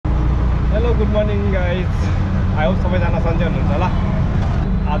Hello good morning guys I hope सबैजना सन्चै हुनुहुन्छ होला।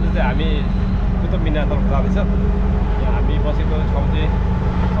 आज चाहिँ हामी कुतुब मिनारतर्फ जाँदैछौँ। यहाँ हामी बसेको ठाउँ चाहिँ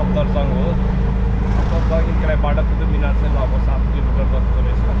सफदरजङ हो। सफदरजङ इन्क्लाइबबाट कुतुब मिनार चाहिँ लगभग 7 किलोमिटर जस्तो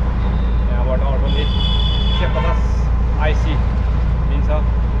रहेछ। यहाँबाट अटोले 150 आइसी लिन्छ।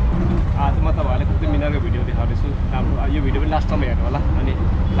 आज म तपाईँहरूलाई कुतुब मिनारको भिडियो देखाउँदैछु। राम्रो यो भिडियो पनि लास्टसम्म हेर्नु होला अनि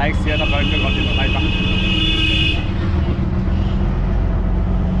लाइक सेयर र कमेन्ट गरिदिनु लाइकमा।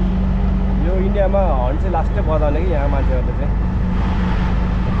 यो इन्डियामा हर्न चाहिँ लास्टै बजाउने कि यहाँ मान्छेहरूले चाहिँ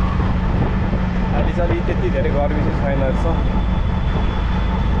अहिले चाहिँ त्यति धेरै गर्मी चाहिँ छैन रहेछ।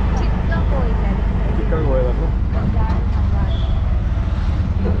 ठिक्कको वेदर छ।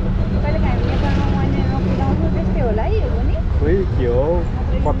 खोइ के हो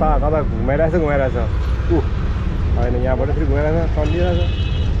कता कता घुमाइरहेछ होइन यहाँबाट फेरि घुमाइरहेछ चलिरहेछ।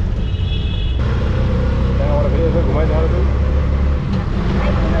 त्यहाँबाट फेरि यसो घुमाइरहेछ।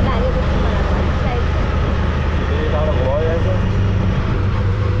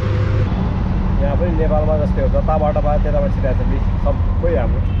 यहाँ पनि नेपालमा जस्तै हो, जताबाट भयो त्यताबाट छिराएको छ सबै।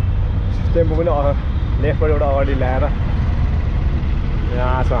 हाम्रो टेम्पो पनि लेफ्टबाट एउटा अगाडि ल्याएर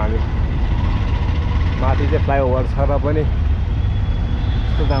यहाँ आएको हामी। माथि चाहिँ फ्लाइओभर छ र पनि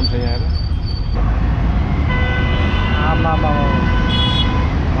कस्तो दाम छ यहाँ। आमा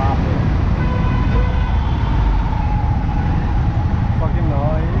सकिन्न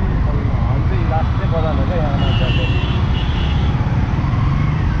है हन चाहिँ लास्टै बजान हो क्या यहाँ मान्छेहरूले।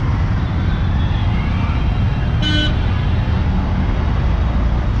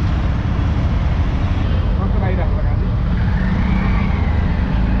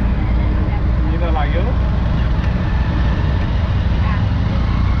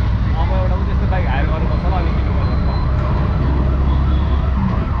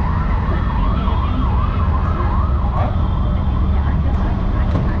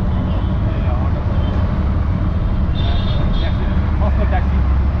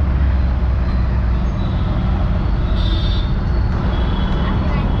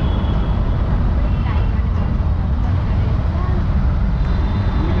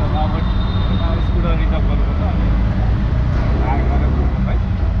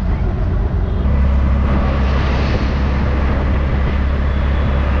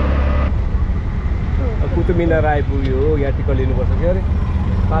 कुतुब मिनार आइपुग्यो। यहाँ टिकट लिनुपर्छ कि अरे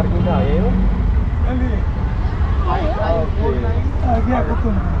पार्किङ त यही हो। अहिले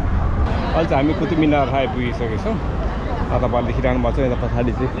चाहिँ हामी कुतुब मिनार आइपुगिसकेको छौँ। तपाईँले देखिरहनु भएको छ यता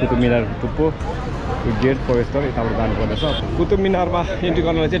पछाडि चाहिँ कुतुब मिनार टुप्पो गेट प्रवेश गरेर यताबाट जानुपर्नेछ। कुतुब मिनारमा इन्ट्री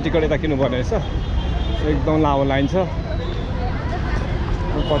गर्नलाई चाहिँ टिकट यता किन्नुपर्ने रहेछ। एकदम लामो लाइन छ।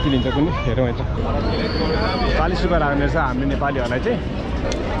 कति लिन्छ कुनै हेरौँ यता। 40 रुपियाँ लाग्ने रहेछ हाम्रो नेपालीहरूलाई चाहिँ।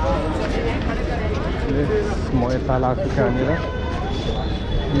 म यता लाग्छु कहाँनिर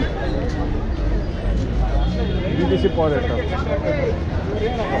विदेशी पर्यटक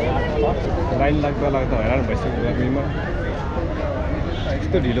लाइन लाग्दा हैरान भइसक्यो गर्मीमा।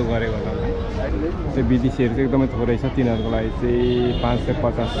 यस्तो ढिलो गरेको होला त्यो विदेशीहरू चाहिँ एकदमै थोरै छ। तिनीहरूको लागि चाहिँ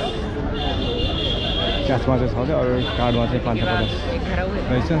 550 क्यासमा चाहिँ छ अरे, अरू कार्डमा चाहिँ 550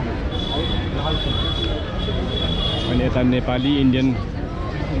 रहेछ। अनि यता नेपाली इन्डियन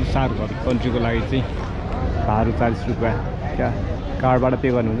सार्कहरू कन्ट्रीको लागि चाहिँ भाडा 40 रुपियाँ। क्या कार्डबाट पे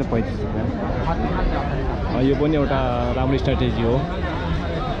गर्नुहुन्छ 35 रुपियाँ। यो पनि एउटा राम्रो स्ट्राटेजी हो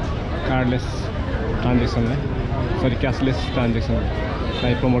कार्डलेस ट्रान्जेक्सनलाई, सरी क्यासलेस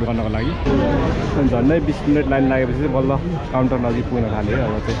ट्रान्जेक्सनलाई प्रमोट गर्नको लागि। झन्डै 20 मिनट लाइन लागेपछि चाहिँ बल्ल काउन्टर नजिक पुग्न थाल्यो।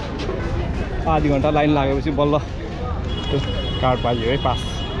 अब चाहिँ आधी घन्टा लाइन लागेपछि बल्ल कार्ड पाइयो है।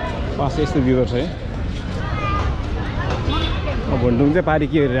 पास यस्तो बिगर छ है। भुन्डुङ चाहिँ पारी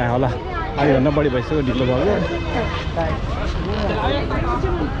के गरिरहेको होला, आधी घन्टा बढी भइसक्यो ढिलो भयो।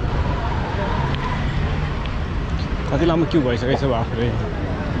 कति लामो क्यु भइसकेको छ आफूले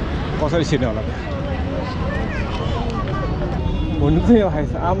कसरी छिर्ने होला त। भुन्डुङ चाहिँ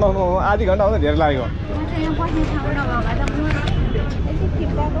खाइछ आमा आधी घन्टा आउँदा धेरै लाग्यो।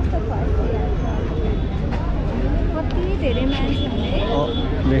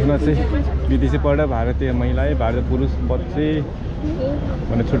 लेख्न चाहिँ विदेशी पर्यटक भारतीय महिला भारतीय पुरुष बच्चे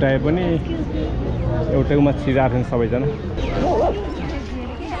भनेर छुट्याए पनि एउटैमा छिराएको छन् सबैजना।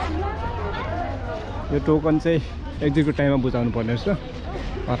 यो टोकन चाहिँ एक्जिक्युट टाइममा बुझाउनु पर्ने रहेछ,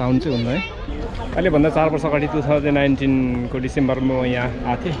 अराउन्ड चाहिँ हुन्न है। अहिलेभन्दा 4 वर्ष अगाडि 2019 को डिसेम्बरमा म यहाँ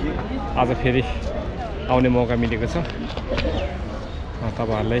आएको थिएँ। आज फेरि आउने मौका मिलेको छ।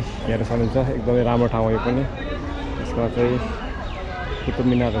 तपाईँहरूलाई हेर्न सक्नुहुन्छ एकदमै राम्रो ठाउँ हो यो पनि। यसमा चाहिँ कुतुब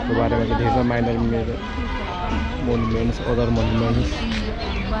मिनारहरूको बारेमा चाहिँ लेखेको छ, माइनर मोनुमेन्ट्स, अदर मोनुमेन्ट्स।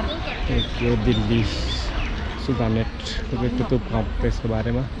 यो दिल्ली सुल्तानेट कुतुब कम्प्लेक्सको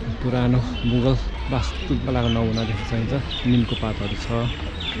बारेमा पुरानो मुगल वास्तुकलाको नमुना देख्न सकिन्छ। निमको पातहरू छ।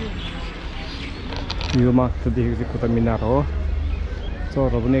 यो मात्र देखेको चाहिँ कुतुब मिनार हो।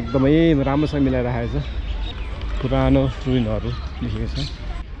 चौरहरू पनि एकदमै राम्रोसँग मिलाइराखेको छ। पुरानो रुइनहरू देखेको छ।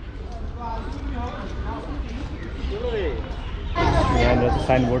 यहाँनिर चाहिँ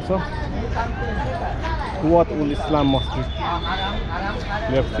साइनबोर्ड छ। कुवत उल इस्लाम मस्जिद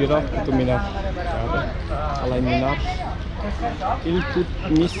लेफ्टतिर कुतुब मिनार अलाइ मिनार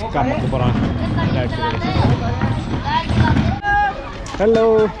इल्तुतमिस का मकबरा राइटतिर छ। Hello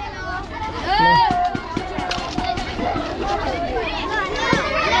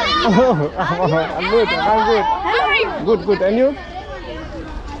good and you?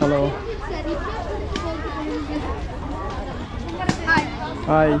 Hello.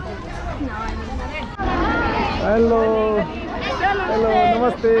 Hi. Hello.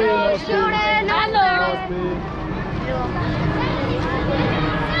 Namaste.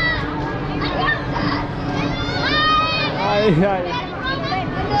 Hi.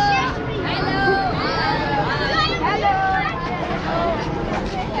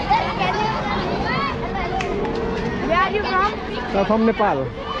 I'm from Nepal.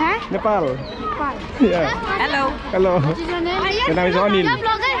 Huh? Nepal. Yeah. Hello. What is your name? My name is Anil. You're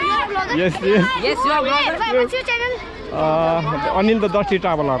a blogger? Yes, you are a blogger. What's your channel? Anil the Dusty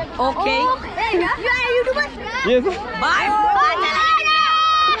Traveler. Okay. Hey, you are a YouTuber? Yes. Bye.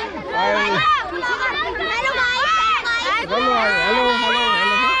 Hello.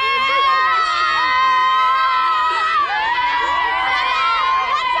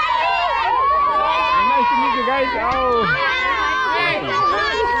 Nice to meet you guys.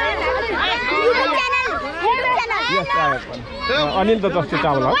 Yes, I have one. Anil the Dusty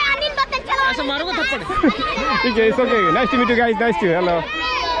Traveler. Okay, it's okay. Nice to meet you guys. Nice to you. Hello.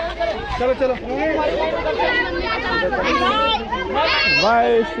 Chalo.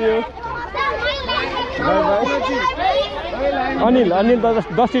 Bye. See you. Bye. Anil the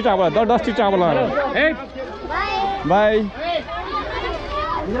Dusty Traveler. Hey. Bye.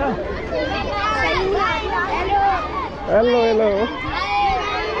 Hello.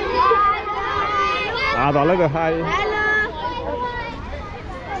 Hi.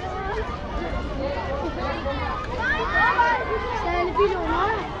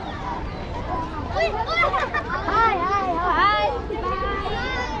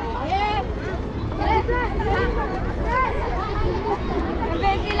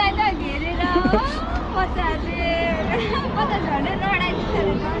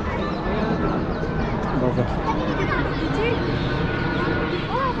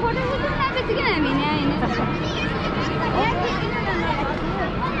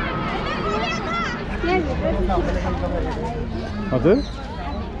 हजुर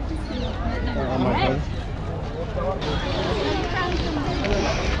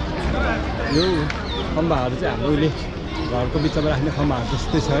यो खम्बाहरू चाहिँ हाम्रो उहिले घरको बिचमा राख्ने खम्बाहरू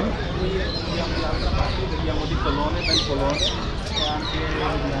जस्तै छ है।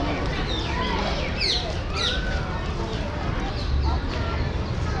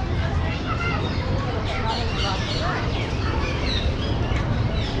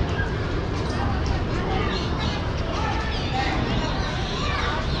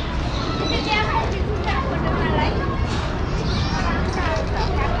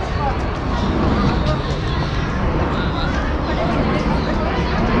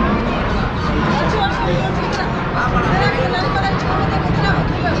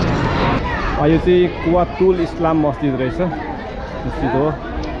 यो चाहिँ कुवतुल इस्लाम मस्जिद रहेछ। मस्जिद हो।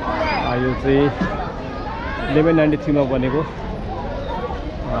 यो चाहिँ 1193 मा बनेको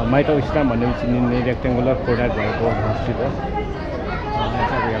माइट अफ इस्लाम भन्ने चिनिने रेक्टेङ्गुलर फोर्टाइड भएको मस्जिद हो।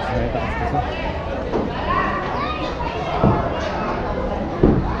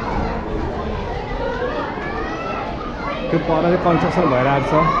 त्यो पर चाहिँ कन्स्ट्रक्सन भइरहेको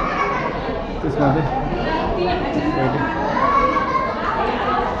छ। त्यसमा चाहिँ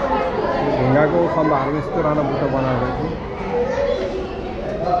ढुङ्गाको खम्बाहरू यस्तो राम्रो बुट्टा बनाएको थियो।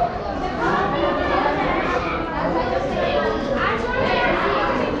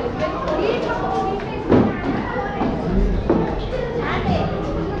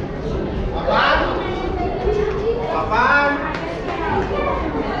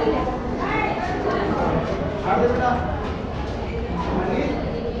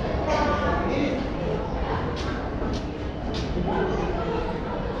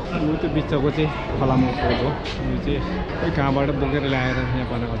 त्यो बिचको चाहिँ फलामको कोट हो। यो चाहिँ कोही कहाँबाट बोकेर ल्याएर यहाँ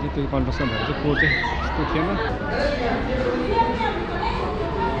बनाएको थियो। त्यो कन्स्ट्रक्सन भएर चाहिँ कोट चाहिँ त्यस्तो थिएन।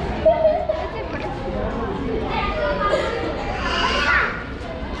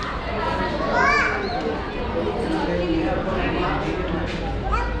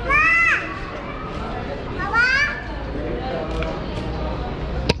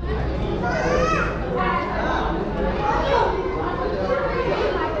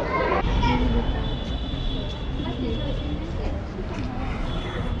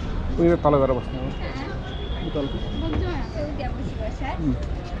 उयो तल गएर बस्ने हो तल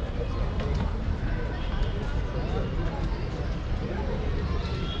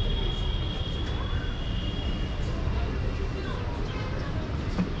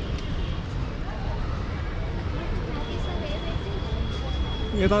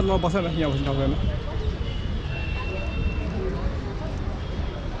यता नबसेन यहाँ बस्नु सक्दैन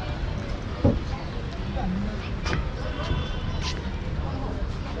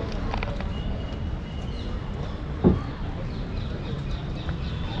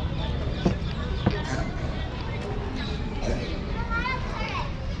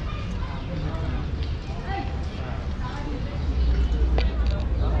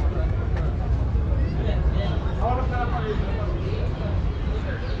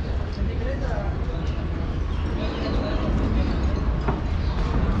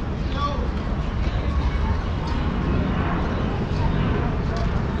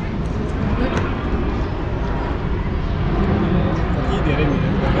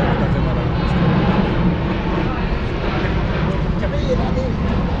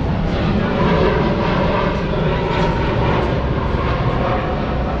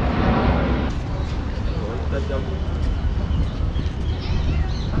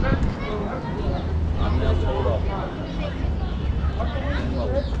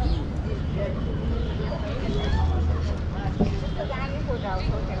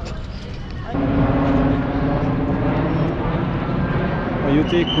यो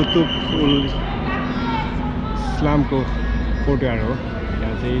चाहिँ कुतुब उल इस्लामको कोर्टयार्ड हो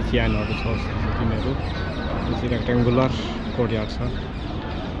यहाँ चाहिँ चियानहरू छ तिनीहरू यो चाहिँ रेक्ट्याङ्गुलर कोर्टयार्ड छ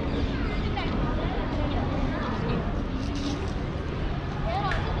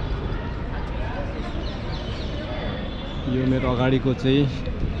यो मेरो अगाडिको चाहिँ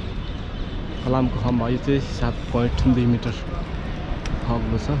कलामको खम्बा यो चाहिँ 7.2 मिटर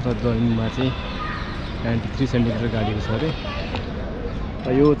अग्लो छ र जमिनमा चाहिँ 93 सेन्टिमिटर गाडीको छ अरे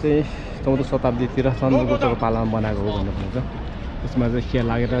र यो चाहिँ 14औं शताब्दीतिर चन्द्रगुप्तको पालामा बनाएको हो भन्नु भन्छ यसमा चाहिँ खिया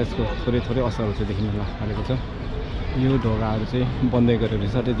लागेर यसको थोरै थोरै असरहरू चाहिँ देखिन थालेको छ यो ढोकाहरू चाहिँ बन्दै गरेको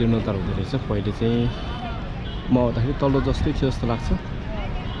रहेछ र जीर्णोद्धार हुँदो रहेछ पहिले चाहिँ म आउँदाखेरि तल्लो जस्तै थियो जस्तो लाग्छ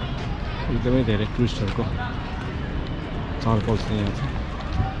एकदमै धेरै टुरिस्टहरूको चहलपहल छ यहाँ चाहिँ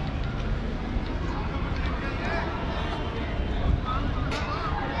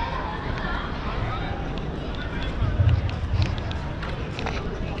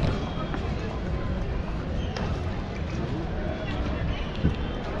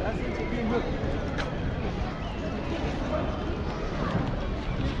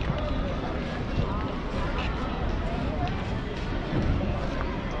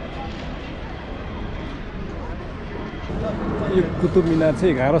यो कुतुब मिनार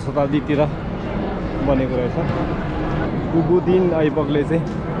चाहिँ 11औं शताब्दीतिर बनेको रहेछ कुबुद्दीन ऐबकले चाहिँ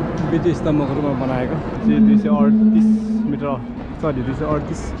विद्युत स्तम्भको रूपमा बनाएको चाहिँ 238 मिटर सरी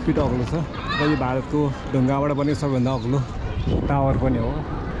 238 फिट अग्लो छ र यो भारतको ढुङ्गाबाट बनेको सबैभन्दा अग्लो टावर पनि हो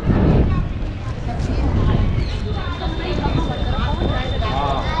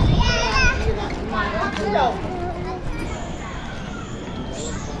हेलो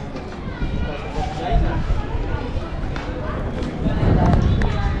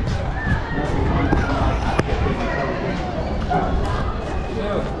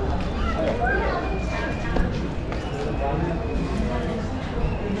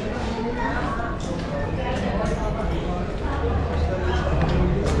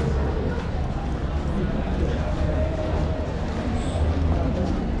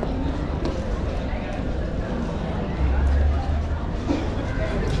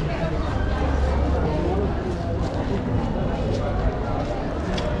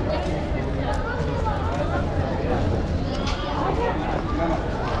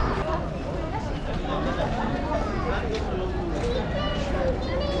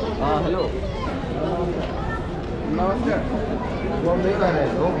नमस्कार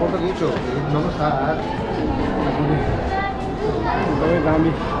फोटो खिच्छु नमस्कार एकदमै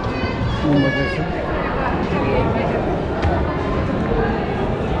दामी गुम्बज रहेछ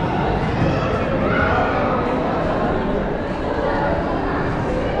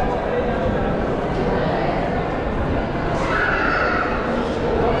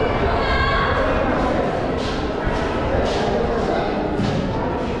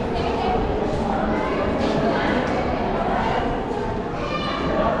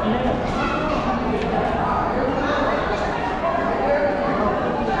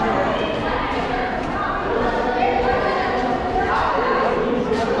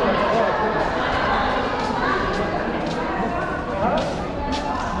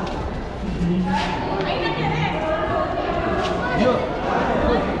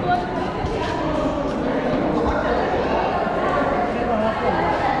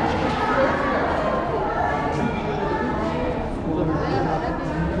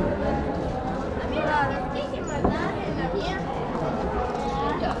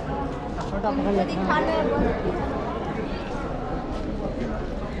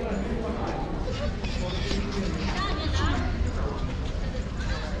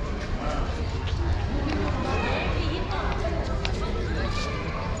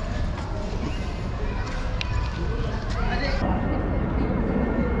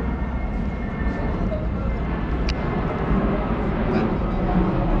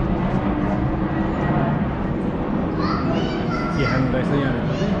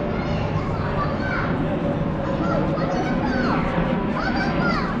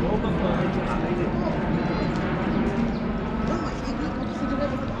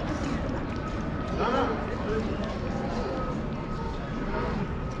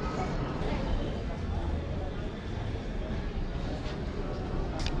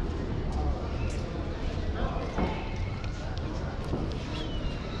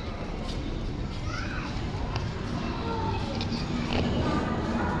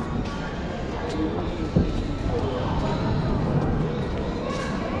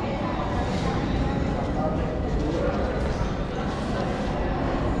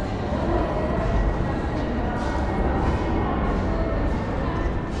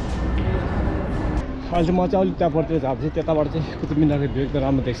अहिले म चाहिँ अलिक त्यहाँबाट जान्छु त्यताबाट चाहिँ कुतुब मिनारको भ्यू एकदम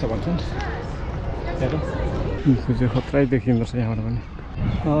राम्रो देख्छ भन्छन् हेर यो चाहिँ खतरै देखिँदो रहेछ यहाँबाट पनि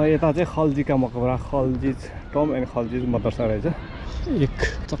यता चाहिँ खल्जी का मकबरा खल्जिज टम एन्ड खल्जिज मदरसा रहेछ एक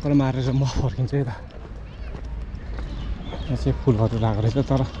चक्कर मारेर म फर्किन्छु यता यहाँ चाहिँ फुलहरू लगाएको रहेछ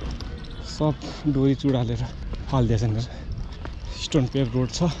तर सब डोरी चुडालेर फालिदिएछन् स्टोन पेयर रोड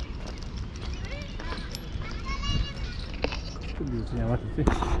छ यहाँबाट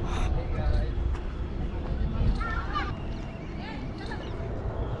चाहिँ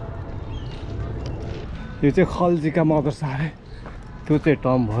यो चाहिँ खल्जीका मदरसा अरे त्यो चाहिँ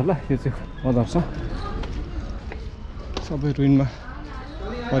टर्म भयो होला यो चाहिँ मदरसा सबै रुइनमा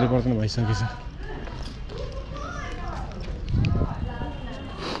परिवर्तन भइसकेछ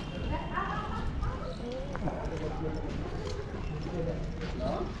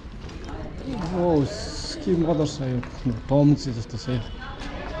ओ के मदरसा यो टर्म चाहिँ जस्तो छ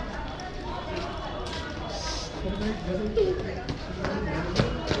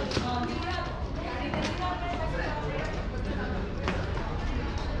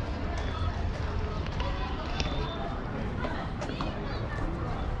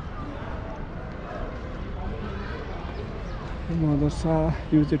मदरसा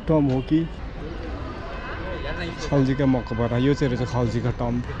यो चाहिँ टम हो कि खल्जीका मकबरा यो चाहिँ रहेछ खल्जीका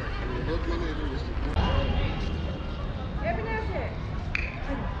टम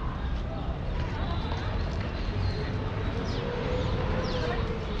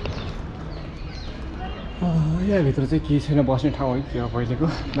यहाँभित्र चाहिँ केही छैन बस्ने ठाउँ है त्यो पहिलेको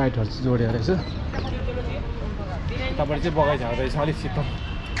लाइटहरू चाहिँ जोडेको रहेछ यताबाट चाहिँ बगैँचा रहेछ अलिक शीतल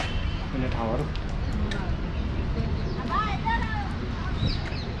हुने ठाउँहरू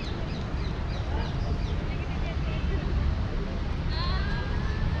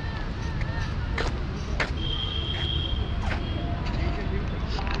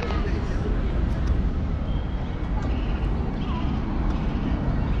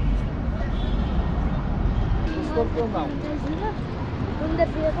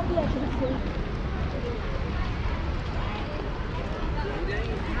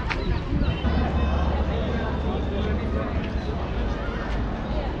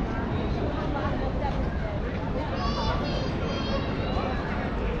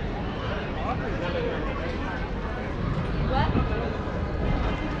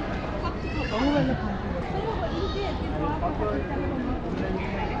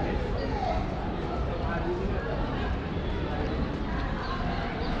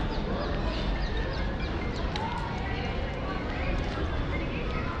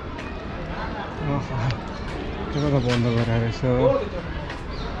बन्द गराएर रहेछ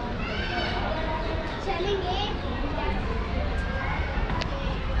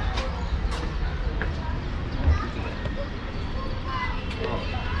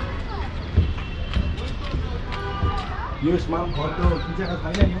यो यसमा फोटो खिचेको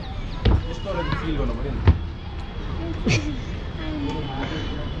छैन यो यस्तो फिल गर्नु पर्यो नि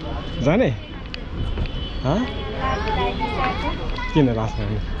जाने किन लास्ट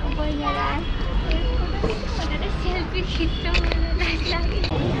लाग्ने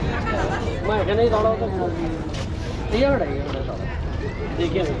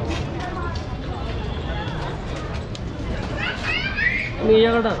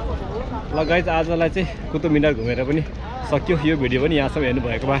ल गाइज आजलाई चाहिँ कुतुब मिनार घुमेर पनि सक्यो यो भिडियो पनि यहाँसम्म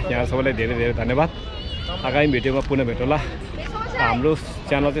हेर्नुभएको भए यहाँ सबैलाई धेरै धेरै धन्यवाद आगामी भिडियोमा पुनः भेटौँला हाम्रो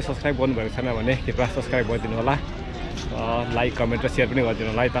च्यानल चाहिँ सब्सक्राइब गर्नुभएको छैन भने कृपया सब्सक्राइब गरिदिनु होला लाइक कमेन्ट र सेयर पनि गरिदिनु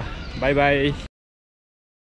होला है त बाई बाई।